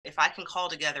If I can call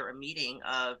together a meeting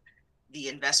of the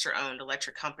investor-owned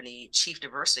electric company chief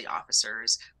diversity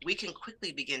officers, we can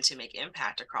quickly begin to make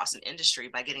impact across an industry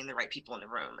by getting the right people in the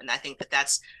room. And I think that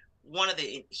that's one of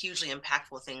the hugely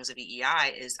impactful things of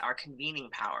EEI is our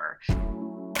convening power.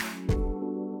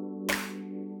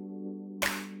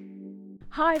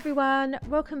 Hi everyone,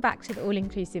 welcome back to the All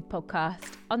Inclusive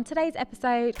podcast. On today's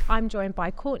episode, I'm joined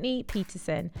by Courtney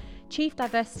Peterson, Chief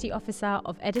Diversity Officer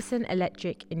of Edison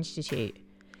Electric Institute.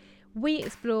 We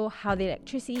explore how the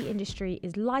electricity industry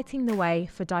is lighting the way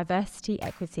for diversity,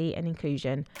 equity and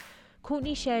inclusion.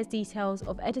 Courtney shares details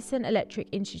of Edison Electric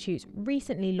Institute's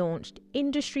recently launched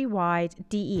industry-wide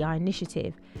DEI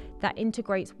initiative that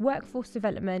integrates workforce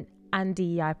development and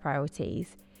DEI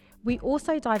priorities. We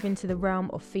also dive into the realm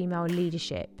of female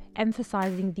leadership,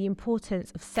 emphasising the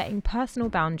importance of setting personal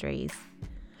boundaries.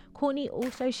 Courtney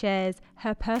also shares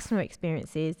her personal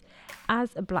experiences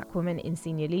as a Black woman in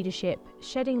senior leadership,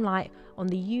 shedding light on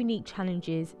the unique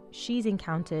challenges she's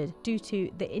encountered due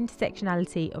to the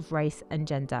intersectionality of race and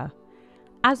gender.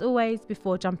 As always,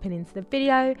 before jumping into the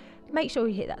video, make sure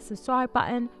you hit that subscribe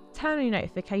button, turn on your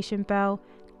notification bell,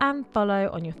 and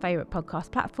follow on your favourite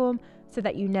podcast platform so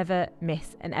that you never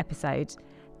miss an episode.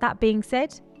 That being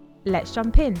said, let's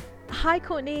jump in. Hi,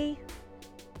 Courtney.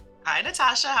 Hi,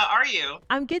 Natasha. How are you?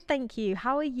 I'm good, thank you.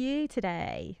 How are you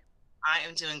today? I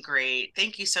am doing great.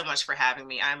 Thank you so much for having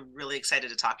me. I'm really excited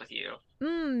to talk with you.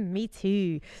 Me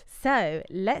too. So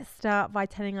let's start by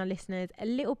telling our listeners a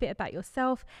little bit about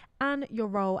yourself and your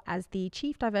role as the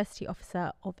Chief Diversity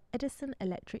Officer of Edison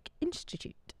Electric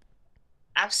Institute.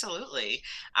 Absolutely.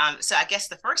 So I guess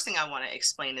the first thing I want to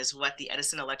explain is what the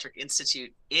Edison Electric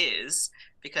Institute is,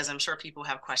 because I'm sure people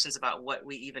have questions about what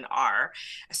we even are.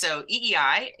 So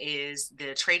EEI is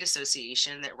the trade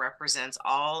association that represents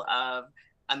all of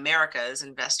America's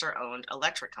investor-owned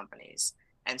electric companies.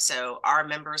 And so our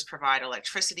members provide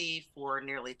electricity for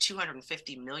nearly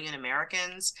 250 million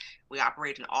Americans. We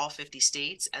operate in all 50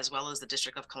 states, as well as the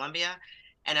District of Columbia.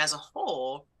 And as a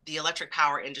whole, the electric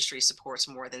power industry supports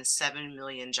more than 7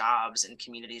 million jobs in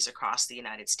communities across the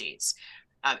United States.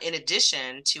 In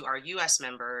addition to our US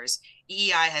members,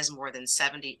 EEI has more than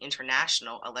 70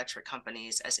 international electric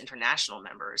companies as international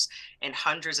members and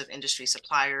hundreds of industry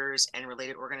suppliers and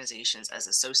related organizations as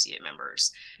associate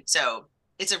members. So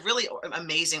it's a really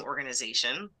amazing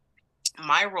organization.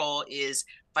 My role is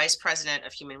Vice President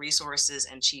of Human Resources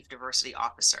and Chief Diversity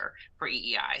Officer for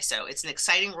EEI. So it's an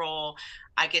exciting role.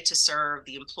 I get to serve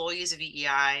the employees of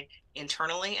EEI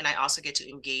internally, and I also get to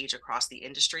engage across the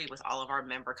industry with all of our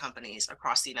member companies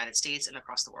across the United States and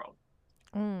across the world.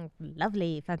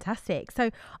 Lovely, fantastic. So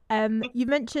you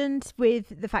mentioned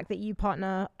with the fact that you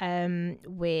partner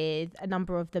with a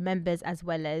number of the members as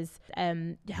well as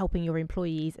helping your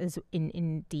employees as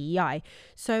in DEI.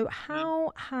 So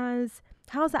how's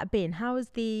that been? How has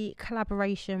the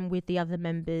collaboration with the other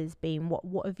members been?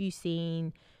 What have you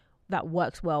seen that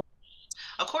works well?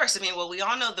 Of course, I mean, well, we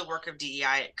all know the work of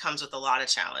DEI comes with a lot of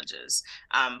challenges.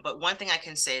 But one thing I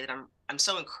can say that I'm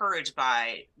so encouraged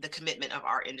by the commitment of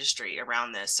our industry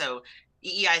around this. So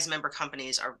EEI's member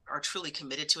companies are truly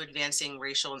committed to advancing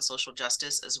racial and social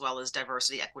justice, as well as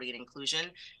diversity, equity, and inclusion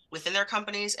within their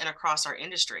companies and across our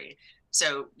industry.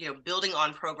 So, building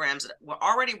on programs that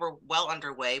were well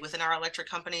underway within our electric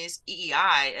companies,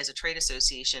 EEI, as a trade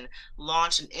association,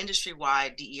 launched an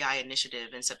industry-wide DEI initiative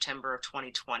in September of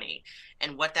 2020.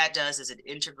 And what that does is it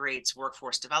integrates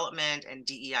workforce development and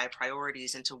DEI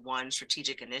priorities into one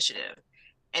strategic initiative.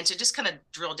 And to just kind of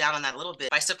drill down on that a little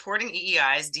bit, by supporting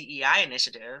EEI's DEI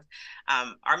initiative,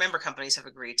 our member companies have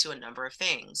agreed to a number of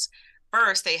things.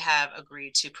 First, they have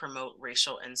agreed to promote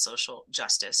racial and social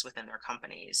justice within their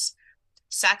companies.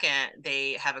 Second,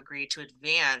 they have agreed to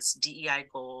advance DEI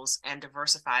goals and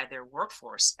diversify their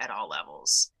workforce at all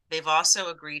levels. They've also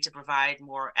agreed to provide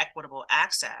more equitable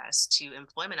access to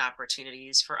employment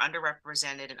opportunities for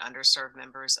underrepresented and underserved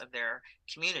members of their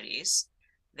communities.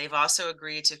 They've also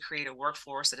agreed to create a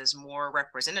workforce that is more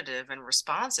representative and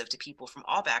responsive to people from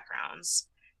all backgrounds.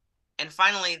 And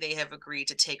finally, they have agreed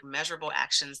to take measurable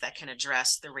actions that can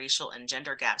address the racial and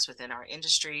gender gaps within our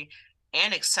industry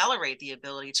and accelerate the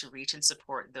ability to reach and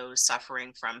support those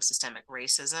suffering from systemic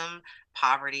racism,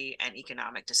 poverty, and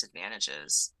economic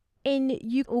disadvantages. In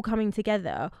you all coming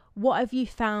together, what have you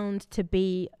found to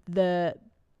be the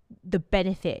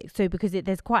benefit? So because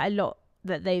there's quite a lot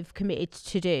that they've committed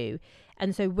to do,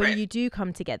 and so when Right. you do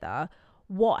come together,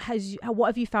 what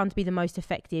have you found to be the most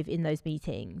effective in those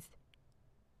meetings?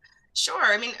 Sure.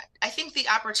 I mean, I think the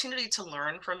opportunity to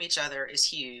learn from each other is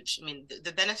huge. I mean,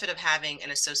 the benefit of having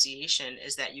an association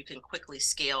is that you can quickly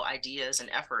scale ideas and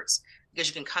efforts because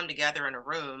you can come together in a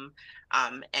room,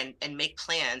 and make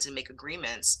plans and make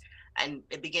agreements and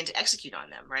begin to execute on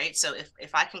them, right? So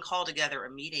if I can call together a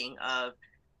meeting of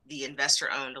the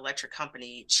investor-owned electric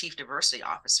company chief diversity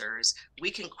officers,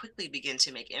 we can quickly begin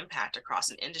to make impact across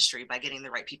an industry by getting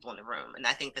the right people in the room. And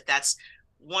I think that that's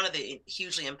one of the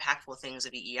hugely impactful things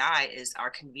of EEI is our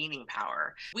convening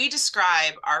power. We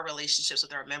describe our relationships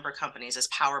with our member companies as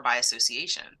power by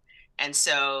association. And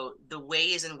so the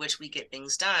ways in which we get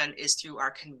things done is through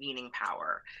our convening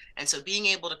power. And so being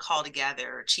able to call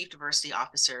together chief diversity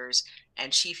officers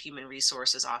and chief human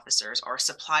resources officers or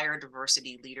supplier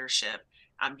diversity leadership,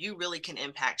 you really can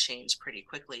impact change pretty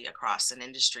quickly across an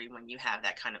industry when you have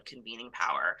that kind of convening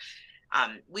power.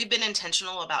 We've been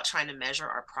intentional about trying to measure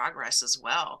our progress as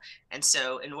well. And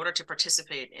so, in order to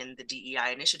participate in the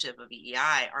DEI initiative of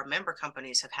EEI, our member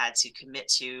companies have had to commit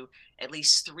to at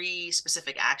least 3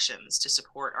 specific actions to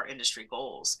support our industry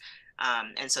goals.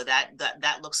 And so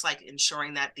that looks like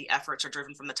ensuring that the efforts are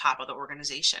driven from the top of the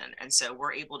organization. And so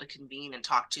we're able to convene and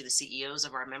talk to the CEOs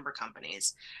of our member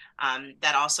companies.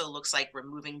 That also looks like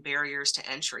removing barriers to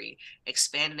entry,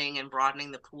 expanding and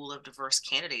broadening the pool of diverse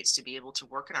candidates to be able to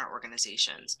work in our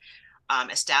organizations.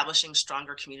 Establishing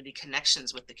stronger community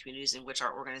connections with the communities in which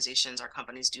our organizations, our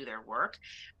companies do their work,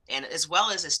 and as well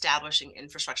as establishing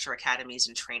infrastructure academies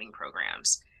and training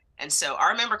programs. And so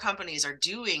our member companies are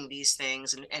doing these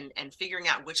things and figuring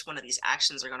out which one of these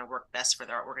actions are going to work best for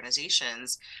their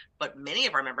organizations. But many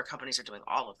of our member companies are doing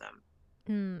all of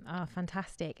them.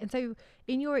 Fantastic. And so,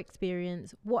 in your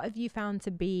experience, what have you found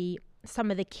to be some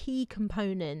of the key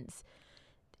components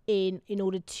in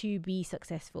order to be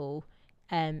successful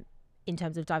in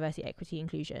terms of diversity, equity,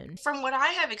 inclusion? From what I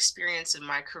have experienced in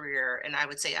my career, and I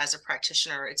would say as a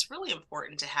practitioner, it's really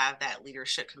important to have that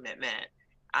leadership commitment.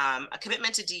 A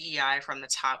commitment to DEI from the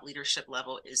top leadership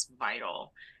level is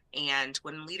vital. And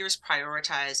when leaders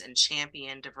prioritize and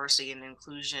champion diversity and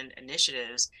inclusion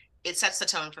initiatives, it sets the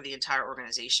tone for the entire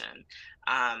organization.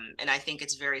 And I think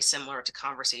it's very similar to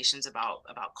conversations about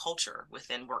culture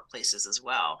within workplaces as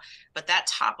well. But that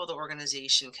top of the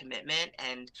organization commitment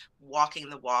and walking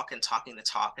the walk and talking the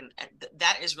talk, and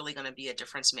that is really going to be a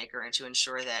difference maker, and to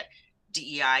ensure that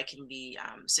DEI can be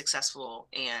successful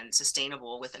and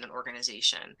sustainable within an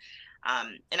organization.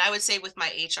 And I would say, with my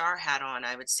HR hat on,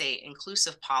 I would say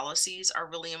inclusive policies are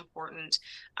really important.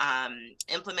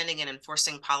 Implementing and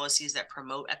enforcing policies that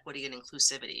promote equity and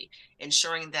inclusivity,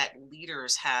 ensuring that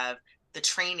leaders have the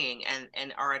training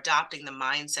and are adopting the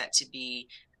mindset to be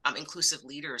inclusive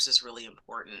leaders is really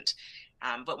important.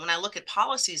 But when I look at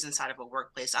policies inside of a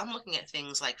workplace, I'm looking at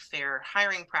things like fair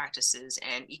hiring practices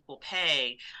and equal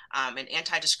pay, and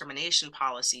anti-discrimination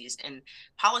policies, and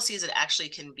policies that actually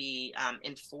can be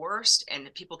enforced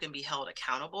and people can be held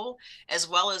accountable, as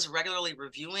well as regularly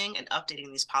reviewing and updating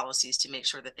these policies to make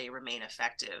sure that they remain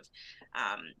effective.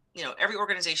 Every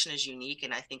organization is unique,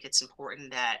 and I think it's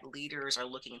important that leaders are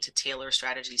looking to tailor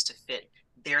strategies to fit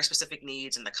their specific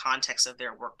needs and the context of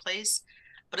their workplace.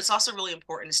 But it's also really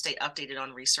important to stay updated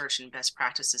on research and best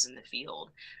practices in the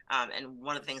field. And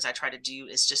one of the things I try to do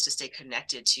is just to stay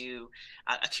connected to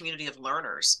a community of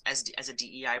learners as a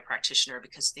DEI practitioner,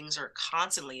 because things are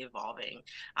constantly evolving,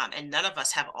 and none of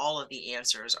us have all of the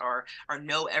answers or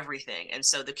know everything. And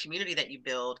so the community that you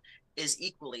build is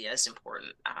equally as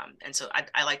important. And so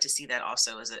I like to see that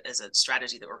also as a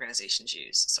strategy that organizations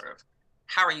use. Sort of,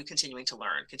 how are you continuing to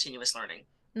learn? Continuous learning.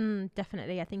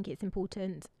 Definitely. I think it's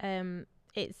important.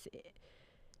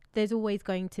 There's always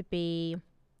going to be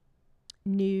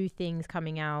new things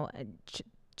coming out,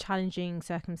 challenging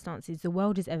circumstances. The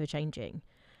world is ever changing,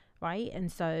 right?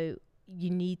 And so you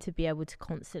need to be able to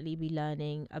constantly be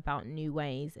learning about new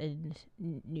ways and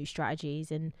new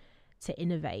strategies, and to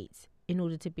innovate in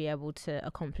order to be able to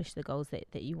accomplish the goals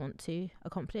that you want to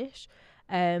accomplish,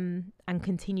 and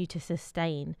continue to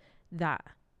sustain that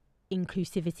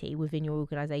inclusivity within your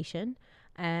organization.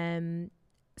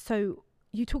 So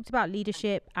you talked about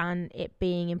leadership and it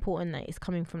being important that it's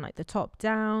coming from like the top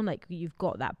down, like you've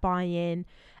got that buy-in.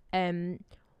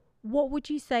 What would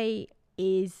you say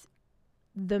is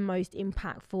the most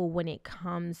impactful when it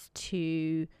comes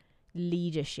to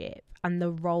leadership and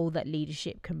the role that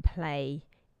leadership can play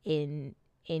in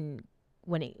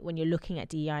when you're looking at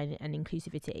DEI and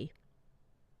inclusivity?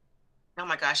 Oh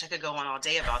my gosh, I could go on all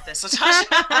day about this, Natasha.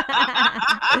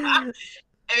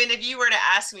 I mean, if you were to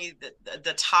ask me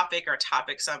the topic or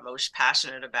topics I'm most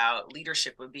passionate about,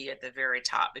 leadership would be at the very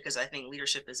top, because I think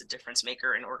leadership is a difference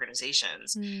maker in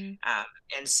organizations. And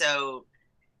so,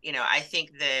 I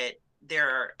think that there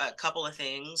are a couple of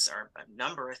things, or a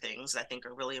number of things, I think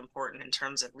are really important in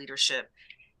terms of leadership.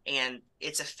 and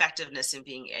its effectiveness in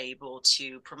being able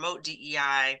to promote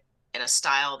DEI in a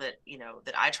style that,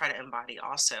 that I try to embody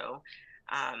also.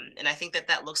 And I think that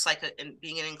that looks like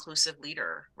being an inclusive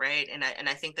leader, right? And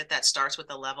I think that that starts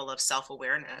with a level of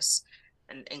self-awareness.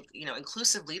 And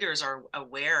inclusive leaders are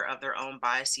aware of their own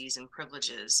biases and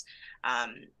privileges.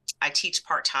 Um, I teach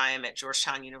part-time at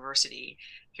Georgetown University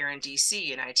here in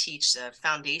DC, and I teach the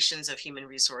Foundations of Human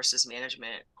Resources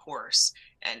Management course.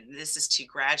 And this is to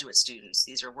graduate students.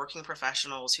 These are working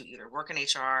professionals who either work in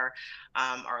HR,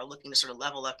 or are looking to sort of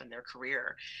level up in their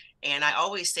career. And I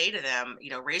always say to them,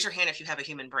 raise your hand if you have a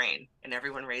human brain, and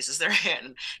everyone raises their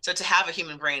hand. So to have a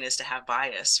human brain is to have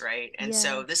bias, right? And Yeah.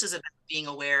 so this is about being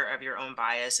aware of your own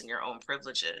bias and your own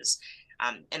privileges.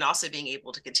 And also being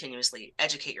able to continuously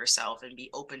educate yourself and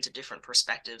be open to different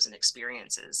perspectives and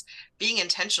experiences, being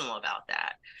intentional about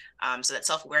that. So that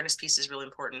self-awareness piece is really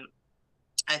important.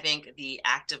 I think the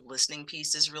active listening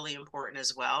piece is really important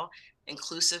as well.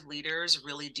 Inclusive leaders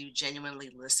really do genuinely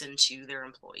listen to their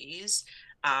employees.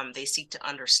 They seek to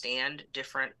understand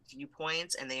different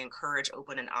viewpoints, and they encourage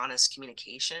open and honest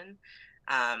communication.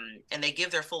 And they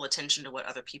give their full attention to what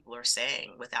other people are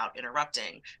saying without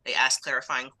interrupting. They ask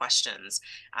clarifying questions.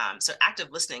 So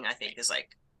active listening, I think, is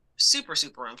like super,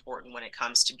 super important when it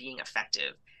comes to being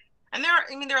effective. And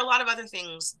there are a lot of other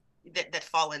things that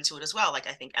fall into it as well. Like,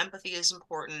 I think empathy is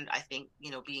important. I think,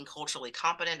 being culturally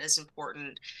competent is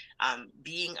important.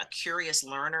 Being a curious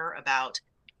learner about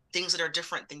things that are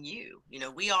different than you.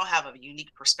 We all have a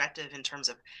unique perspective in terms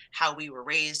of how we were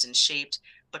raised and shaped,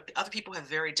 but other people have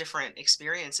very different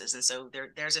experiences. And so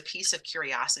there's a piece of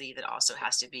curiosity that also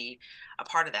has to be a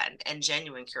part of that, and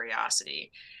genuine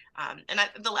curiosity.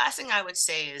 The last thing I would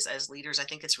say is, as leaders, I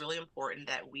think it's really important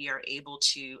that we are able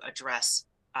to address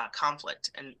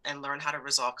conflict and learn how to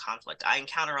resolve conflict. I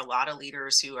encounter a lot of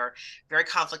leaders who are very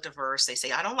conflict averse. They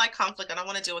say, I don't like conflict. I don't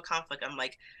want to deal with conflict. I'm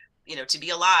like, to be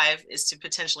alive is to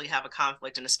potentially have a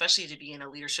conflict, and especially to be in a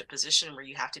leadership position where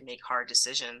you have to make hard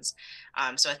decisions.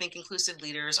 So I think inclusive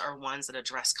leaders are ones that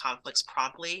address conflicts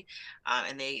promptly,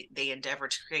 and they endeavor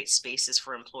to create spaces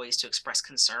for employees to express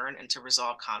concern and to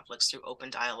resolve conflicts through open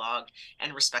dialogue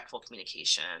and respectful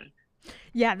communication.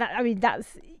 Yeah,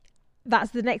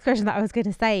 that's the next question that I was going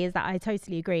to say, is that I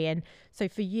totally agree. And so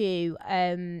for you,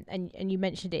 and you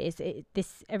mentioned it,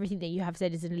 this everything that you have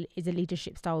said is a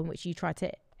leadership style in which you try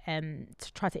to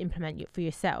implement for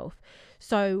yourself.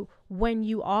 So when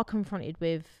you are confronted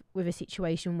with a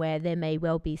situation where there may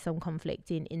well be some conflict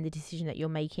in the decision that you're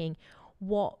making,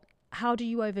 how do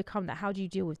you overcome that? How do you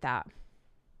deal with that?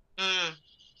 Mm.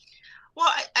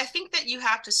 Well, I think that you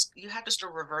have to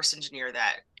sort of reverse engineer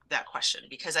that question,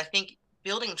 because I think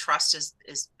building trust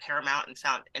is paramount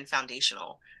and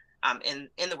foundational, in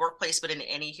the workplace, but in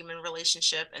any human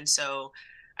relationship. And so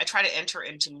I try to enter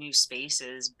into new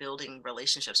spaces, building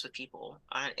relationships with people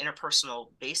on an interpersonal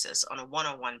basis, on a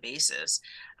one-on-one basis,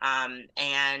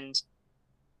 and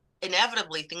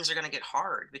inevitably things are going to get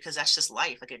hard, because that's just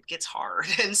life. Like, it gets hard.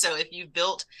 And so if you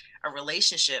built a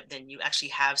relationship, then you actually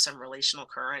have some relational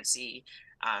currency,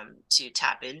 to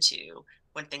tap into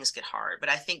when things get hard. But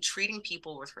I think treating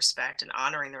people with respect and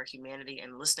honoring their humanity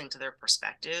and listening to their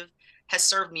perspective has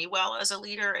served me well as a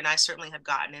leader. And I certainly have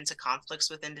gotten into conflicts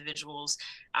with individuals.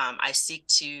 I seek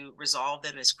to resolve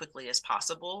them as quickly as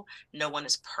possible. No one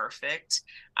is perfect.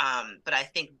 But I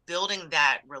think building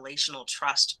that relational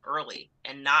trust early,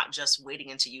 and not just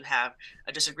waiting until you have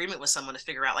a disagreement with someone to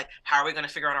figure out, like, how are we going to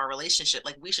figure out our relationship?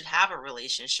 Like, we should have a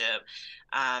relationship.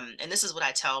 And this is what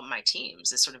I tell my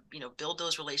teams, is sort of, build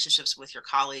those relationships with your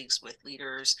colleagues, with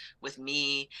leaders, with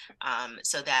me,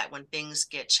 so that when things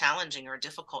get challenging or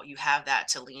difficult, you have that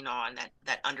to lean on,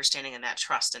 that understanding and that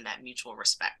trust and that mutual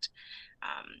respect.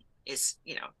 Is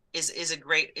you know is a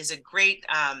great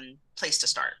place to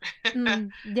start.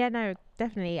 Yeah, no,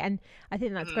 definitely, and I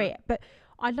think that's Mhm. great. But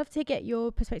I'd love to get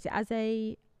your perspective as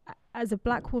a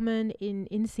black woman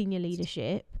in senior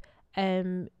leadership.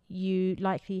 You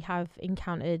likely have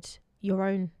encountered your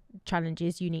own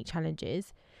challenges, unique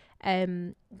challenges.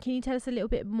 Can you tell us a little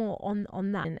bit more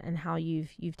on that, and how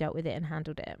you've dealt with it and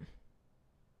handled it?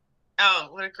 Oh,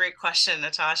 what a great question,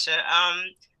 Natasha.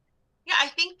 Yeah, I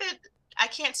think that I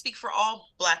can't speak for all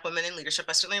Black women in leadership.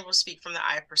 I certainly will speak from the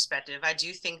I perspective. I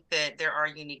do think that there are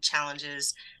unique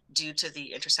challenges due to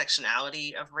the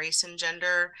intersectionality of race and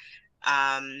gender.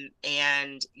 And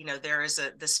there is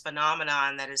this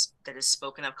phenomenon that is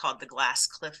spoken of, called the glass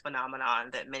cliff phenomenon,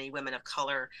 that many women of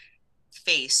color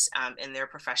face, in their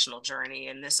professional journey.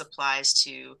 And this applies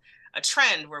to a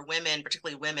trend where women,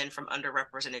 particularly women from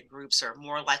underrepresented groups, are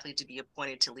more likely to be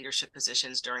appointed to leadership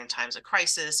positions during times of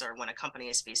crisis, or when a company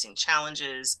is facing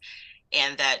challenges.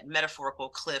 and that metaphorical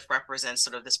cliff represents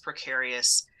sort of this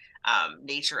precarious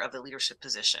nature of the leadership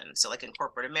position. So, like in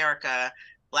corporate America,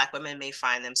 Black women may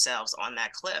find themselves on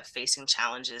that cliff, facing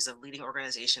challenges of leading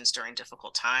organizations during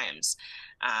difficult times.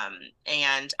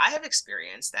 And I have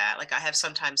experienced that. Like I have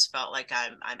sometimes felt like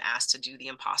I'm asked to do the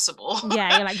impossible.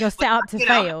 Yeah, you're like you're set up to you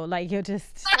know, fail. Like you're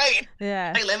just right?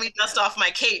 yeah. Like let me dust off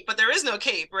my cape, but there is no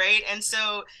cape, right? And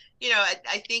so,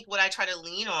 I think what I try to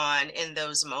lean on in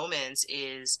those moments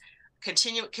is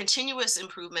continuous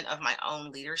improvement of my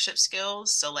own leadership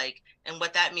skills. So like, and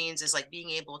what that means is like being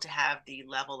able to have the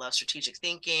level of strategic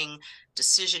thinking,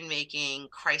 decision making,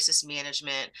 crisis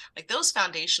management, like those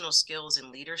foundational skills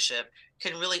in leadership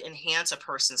can really enhance a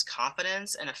person's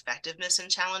confidence and effectiveness in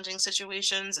challenging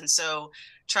situations. And so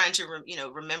trying to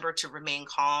remember to remain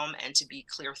calm and to be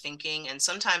clear thinking, and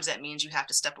sometimes that means you have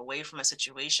to step away from a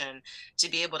situation to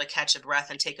be able to catch a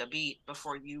breath and take a beat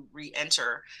before you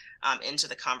re-enter into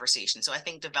the conversation. So I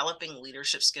think developing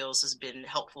leadership skills has been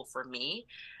helpful for me.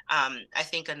 I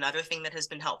think another thing that has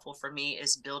been helpful for me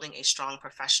is building a strong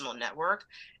professional network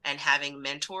and having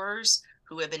mentors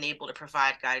who have been able to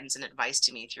provide guidance and advice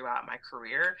to me throughout my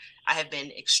career. I have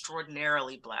been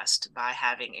extraordinarily blessed by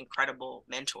having incredible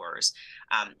mentors.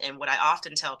 And what I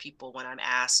often tell people when I'm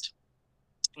asked,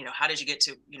 how did you get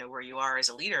to, where you are as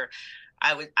a leader?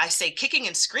 I say kicking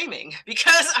and screaming,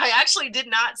 because I actually did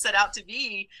not set out to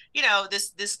be,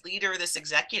 this leader, this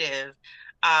executive.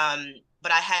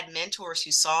 But I had mentors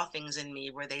who saw things in me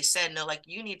where they said, no, like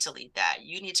you need to lead that,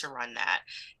 you need to run that,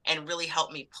 and really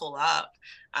help me pull up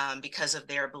because of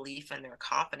their belief and their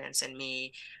confidence in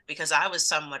me, because I was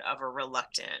somewhat of a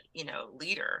reluctant,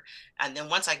 leader. And then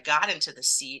once I got into the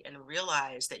seat and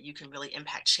realized that you can really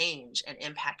impact change and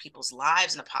impact people's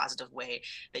lives in a positive way,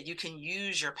 that you can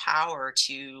use your power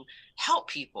to help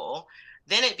people,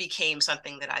 then it became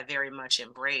something that I very much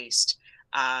embraced.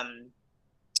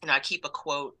 I keep a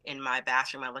quote in my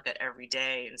bathroom I look at every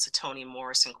day, and it's a Toni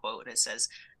Morrison quote, and it says,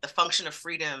 "The function of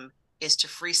freedom is to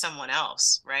free someone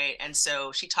else," right? And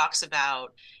so she talks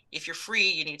about, if you're free,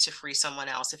 you need to free someone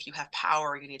else. If you have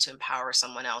power, you need to empower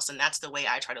someone else. And that's the way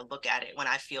I try to look at it when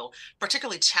I feel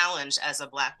particularly challenged as a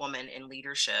Black woman in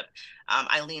leadership.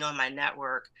 I lean on my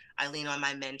network, I lean on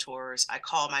my mentors, I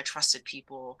call my trusted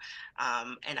people,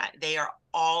 and they are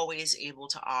always able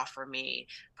to offer me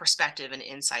perspective and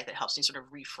insight that helps me sort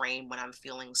of reframe when I'm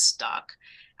feeling stuck.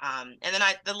 And then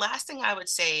the last thing I would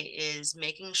say is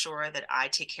making sure that I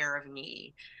take care of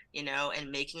me,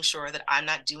 and making sure that I'm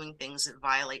not doing things that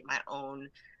violate my own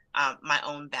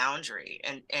boundary,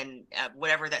 and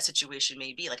whatever that situation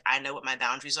may be. Like I know what my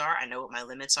boundaries are, I know what my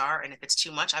limits are, and if it's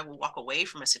too much, I will walk away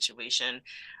from a situation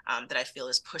that I feel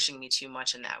is pushing me too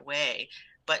much in that way.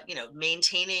 But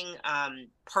maintaining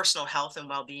personal health and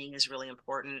well-being is really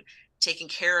important. Taking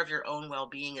care of your own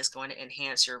well-being is going to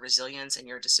enhance your resilience and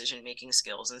your decision-making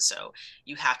skills. And so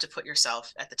you have to put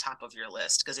yourself at the top of your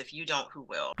list, because if you don't, who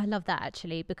will? I love that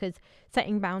actually, because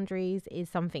setting boundaries is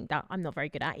something that I'm not very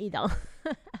good at either.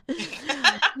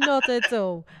 Not at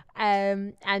all.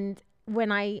 And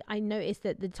when I noticed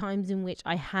that the times in which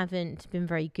I haven't been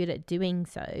very good at doing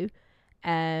so,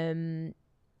 um,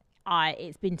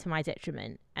 it's been to my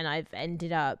detriment, and I've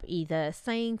ended up either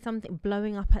saying something,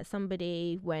 blowing up at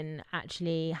somebody, when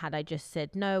actually had I just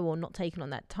said no or not taken on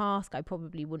that task, I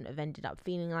probably wouldn't have ended up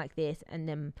feeling like this, and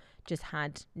then just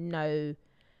had no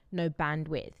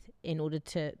bandwidth in order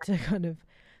to kind of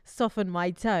soften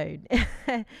my tone.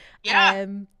 Yeah.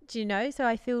 Do you know? So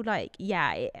I feel like, yeah,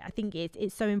 I think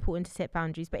it's so important to set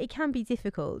boundaries, but it can be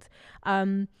difficult.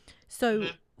 So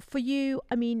Mhm. for you,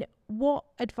 I mean, what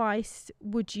advice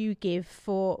would you give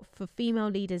for female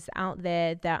leaders out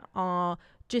there that are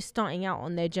just starting out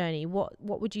on their journey? What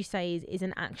would you say is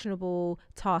an actionable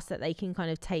task that they can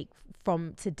kind of take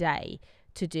from today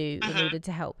to do in Mhm. order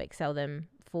to help excel them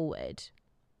forward?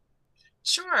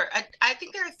 Sure. I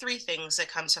think there are three things that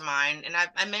come to mind. And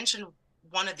I mentioned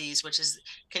one of these, which is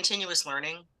continuous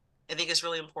learning. I think is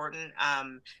really important.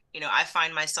 I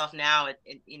find myself now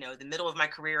the middle of my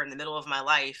career, in the middle of my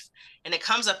life, and it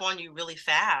comes up on you really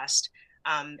fast.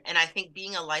 And I think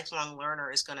being a lifelong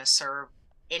learner is going to serve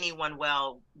anyone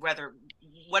well,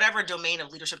 whatever domain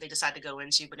of leadership they decide to go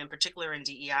into, but in particular in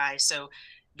DEI. So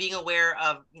being aware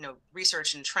of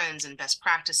research and trends and best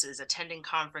practices, attending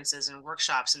conferences and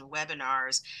workshops and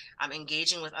webinars,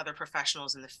 engaging with other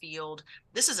professionals in the field.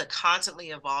 This is a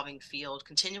constantly evolving field.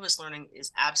 Continuous learning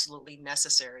is absolutely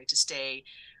necessary to stay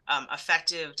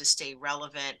effective, to stay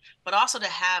relevant, but also to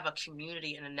have a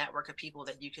community and a network of people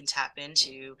that you can tap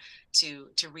into to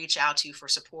reach out to for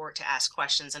support, to ask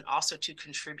questions, and also to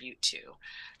contribute to.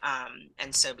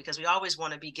 And so, because we always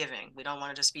want to be giving, we don't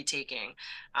want to just be taking.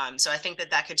 So I think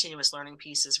that continuous learning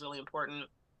piece is really important.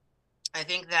 I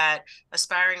think that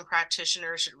aspiring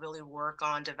practitioners should really work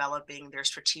on developing their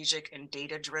strategic and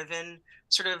data driven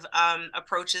sort of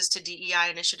approaches to DEI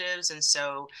initiatives. And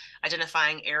so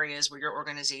identifying areas where your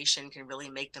organization can really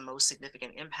make the most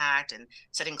significant impact, and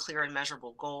setting clear and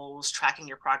measurable goals, tracking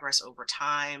your progress over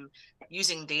time,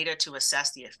 using data to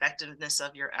assess the effectiveness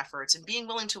of your efforts, and being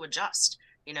willing to adjust.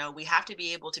 We have to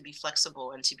be able to be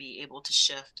flexible and to be able to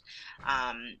shift.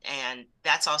 And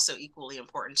that's also equally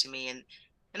important to me.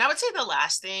 And I would say the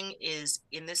last thing is,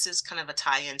 and this is kind of a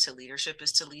tie into leadership,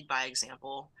 is to lead by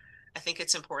example. I think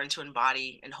it's important to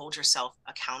embody and hold yourself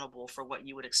accountable for what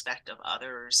you would expect of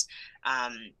others.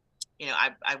 Um,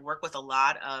 I work with a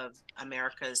lot of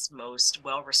America's most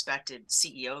well-respected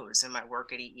CEOs in my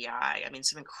work at EEI. I mean,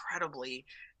 some incredibly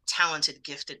talented,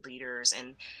 gifted leaders.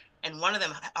 And one of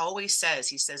them always says,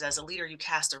 he says, as a leader, you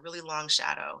cast a really long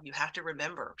shadow. You have to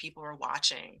remember people are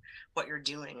watching what you're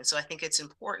doing. And so I think it's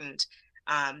important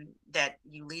that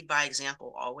you lead by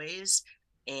example always.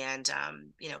 And,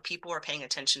 people are paying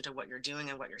attention to what you're doing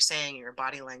and what you're saying, and your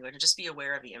body language, and just be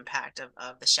aware of the impact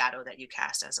of the shadow that you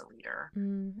cast as a leader.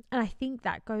 And I think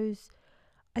that goes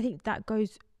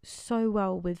so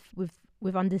well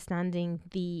with understanding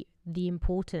the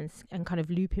importance, and kind of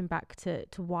looping back to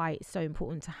why it's so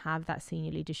important to have that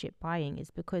senior leadership buy-in,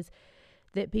 is because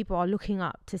that people are looking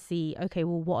up to see, okay,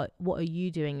 well, what are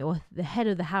you doing? Or the head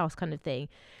of the house kind of thing.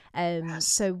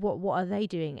 Yes. So what are they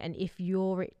doing? And if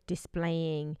you're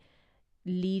displaying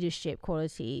leadership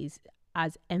qualities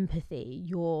as empathy,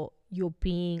 you're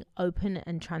being open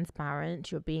and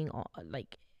transparent, you're being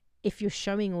like, if you're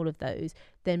showing all of those,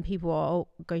 then people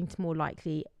are going to more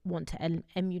likely want to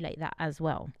emulate that as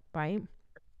well, right?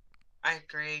 I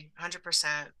agree 100%.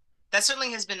 That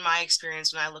certainly has been my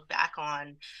experience when I look back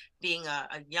on being a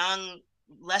young,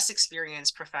 less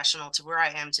experienced professional to where I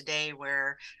am today,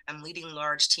 where I'm leading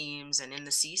large teams and in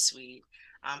the C-suite.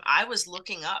 I was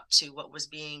looking up to what was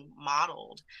being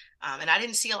modeled, and I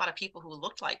didn't see a lot of people who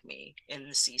looked like me in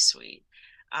the C-suite.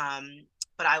 Um,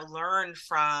 but I learned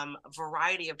from a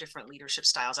variety of different leadership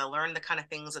styles. I learned the kind of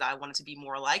things that I wanted to be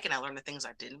more like, and I learned the things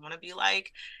I didn't want to be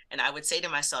like. And I would say to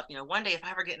myself, one day if I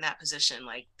ever get in that position,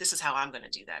 like, this is how I'm going to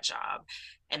do that job.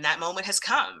 And that moment has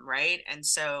come, right? And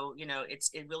so,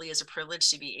 it really is a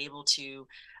privilege to be able to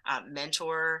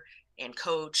mentor and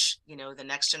coach, the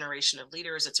next generation of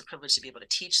leaders. It's a privilege to be able to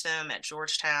teach them at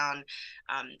Georgetown.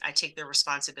 I take their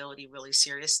responsibility really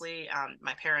seriously.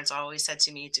 My parents always said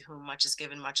to me, to whom much is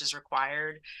given, much is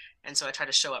required. And so I try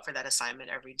to show up for that assignment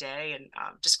every day, and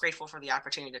just grateful for the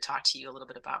opportunity to talk to you a little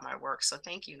bit about my work. So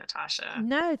thank you, Natasha.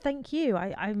 No, thank you.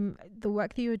 I'm the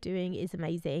work that you're doing is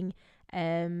amazing.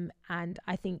 And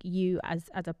I think you as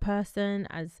a person,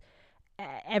 as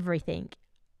everything,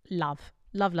 love.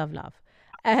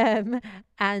 And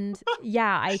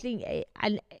yeah, I think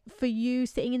and for you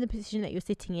sitting in the position that you're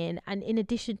sitting in, and in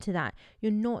addition to that,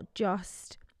 you're not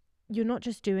just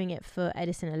doing it for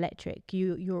Edison Electric.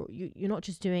 You're not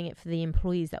just doing it for the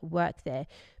employees that work there,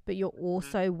 but you're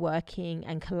also working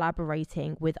and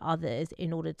collaborating with others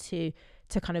in order to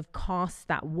kind of cast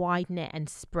that wide net and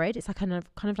spread. It's like kind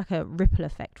of like a ripple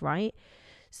effect, right?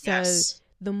 So Yes.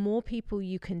 The more people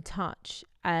you can touch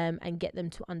and get them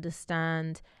to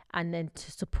understand, and then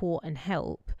to support and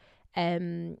help,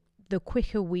 the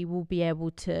quicker we will be able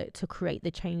to create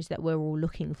the change that we're all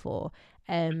looking for.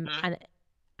 And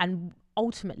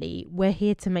ultimately, we're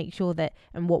here to make sure that,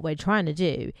 and what we're trying to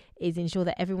do is ensure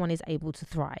that everyone is able to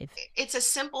thrive. It's a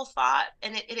simple thought,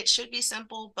 and it should be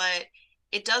simple, but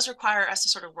it does require us to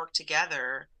sort of work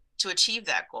together to achieve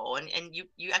that goal. And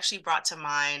you actually brought to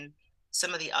mind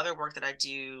some of the other work that I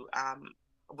do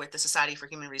with the Society for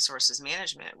Human Resources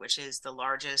Management, which is the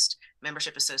largest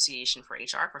membership association for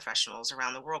HR professionals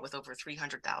around the world with over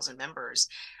 300,000 members.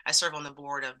 I serve on the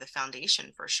board of the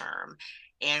Foundation for SHRM.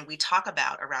 And we talk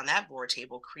about, around that board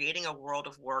table, creating a world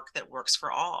of work that works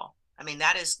for all. I mean,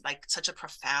 that is like such a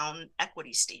profound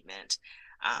equity statement.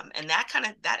 And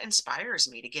that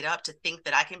inspires me to get up, to think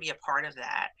that I can be a part of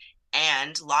that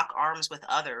and lock arms with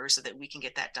others so that we can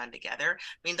get that done together.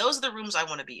 I mean, those are the rooms I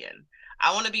want to be in.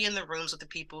 I want to be in the rooms with the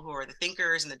people who are the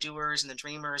thinkers and the doers and the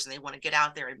dreamers, and they want to get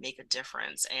out there and make a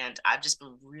difference. And I've just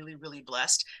been really, really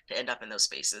blessed to end up in those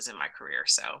spaces in my career.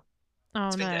 So Oh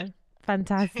it's been no. good.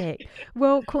 Fantastic.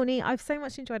 Well, Courtney, I've so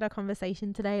much enjoyed our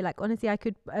conversation today. Like, honestly, I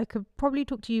could probably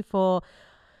talk to you for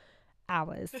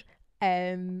hours.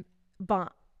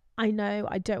 But I know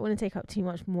I don't want to take up too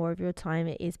much more of your time.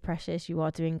 It is precious. You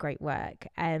are doing great work.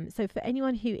 So for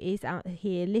anyone who is out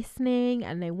here listening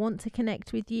and they want to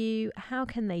connect with you, how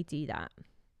can they do that?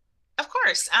 Of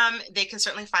course. They can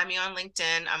certainly find me on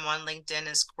LinkedIn. I'm on LinkedIn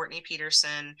as Courtney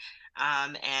Peterson. I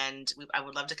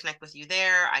would love to connect with you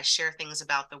there. I share things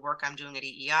about the work I'm doing at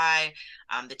EEI,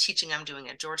 the teaching I'm doing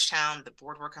at Georgetown, the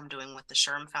board work I'm doing with the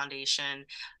SHRM Foundation.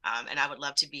 And I would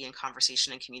love to be in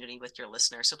conversation and community with your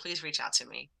listeners. So please reach out to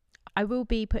me. I will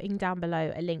be putting down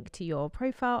below a link to your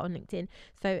profile on LinkedIn.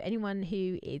 So anyone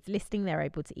who is listening, they're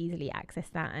able to easily access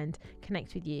that and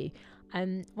connect with you.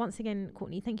 Once again,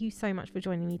 Courtney, thank you so much for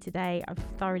joining me today. I've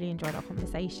thoroughly enjoyed our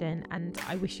conversation and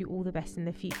I wish you all the best in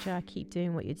the future. Keep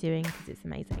doing what you're doing because it's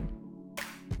amazing.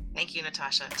 Thank you,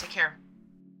 Natasha. Take care.